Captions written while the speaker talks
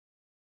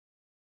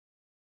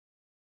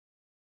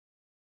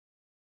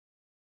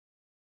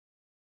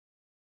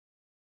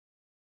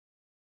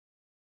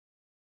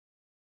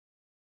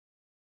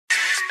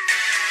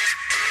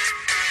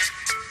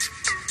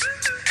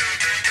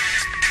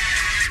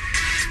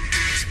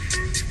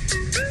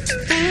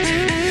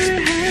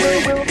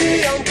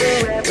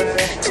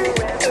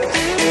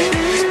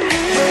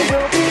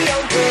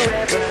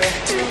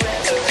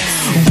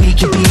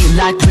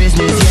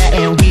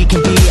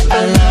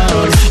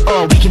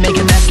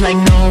like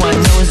no one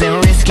knows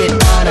and risk it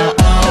on our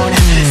own.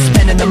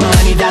 Spending the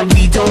money that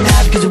we don't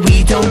have cause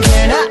we don't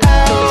care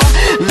now.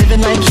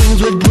 Living like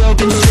kings with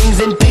broken strings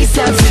and bass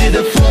down to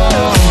the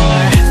floor.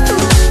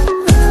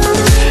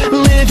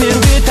 Living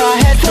with our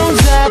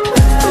headphones up.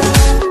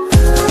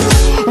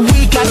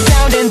 We got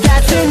sound and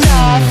that's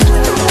enough.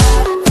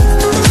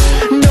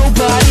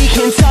 Nobody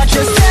can touch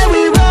us and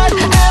we run,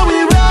 and we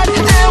run,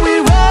 and we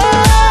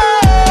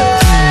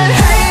run.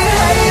 Hey,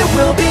 hey,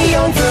 we'll be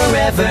young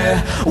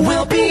forever.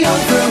 We'll be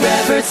young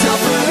forever till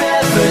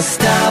forever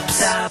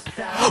stops.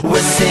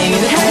 We're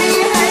singing hey,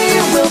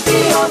 hey, we'll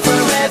be young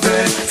forever.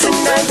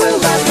 Tonight we'll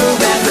last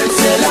forever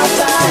till our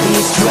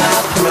bodies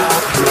drop.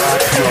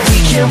 We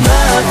can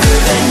run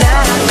through the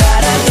night,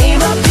 got our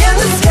name up in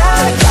the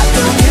sky. Got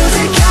the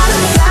music out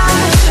of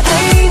sight.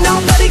 Ain't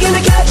nobody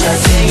gonna catch us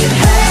singing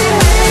hey,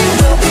 hey,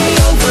 we'll be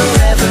young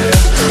forever.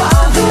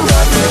 On the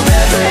run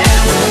forever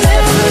and we'll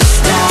never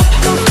stop.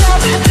 Don't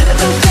stop,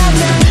 don't stop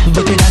now.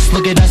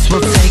 Look at us,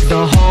 we'll take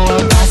the whole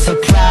world by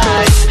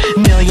surprise.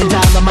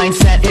 $1,000,000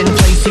 mindset in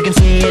place, you can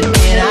see it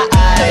in our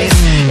eyes.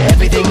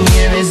 Everything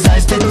here is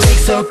ours to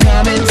take, so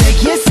come and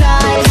take your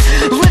side.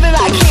 Living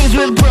like kings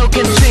with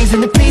broken strings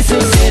and the bass so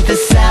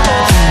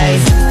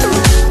synthesized.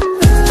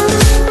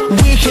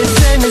 We can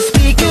turn the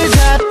speakers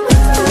up,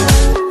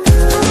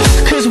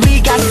 cause we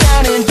got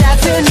sound and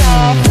that's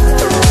enough.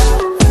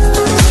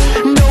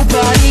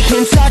 Nobody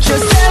can touch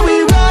us and we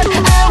run,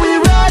 and we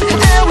run,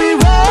 and we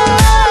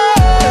run.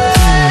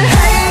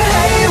 Hey,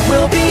 hey,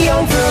 we'll be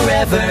young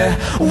forever.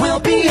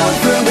 We'll be young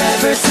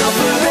forever till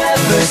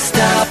forever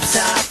stops.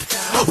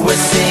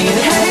 We're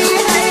singing hey,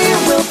 hey,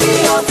 we'll be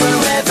young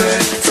forever.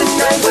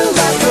 Tonight we'll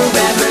last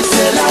forever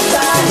till our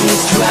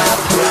bodies drop.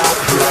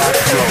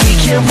 We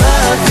can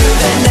run through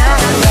the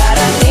night, got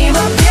our name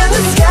up in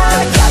the sky.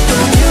 Got the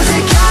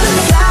music out of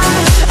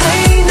sight.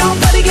 Ain't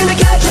nobody gonna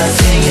catch us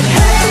singing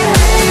hey,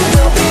 hey,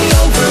 we'll be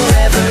young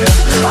forever.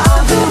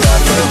 On the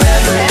run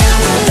forever and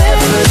we'll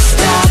never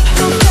stop.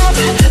 Don't stop,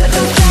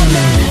 don't stop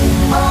now.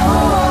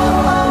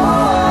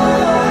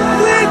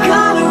 We're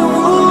gonna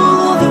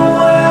rule the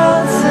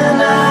world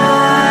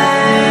tonight.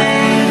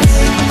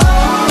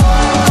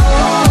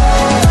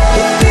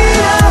 Beat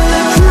on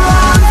the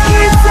drums,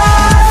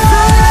 guitars,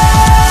 tonight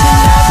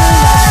we'll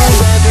last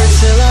forever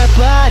till our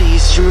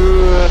bodies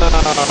drop.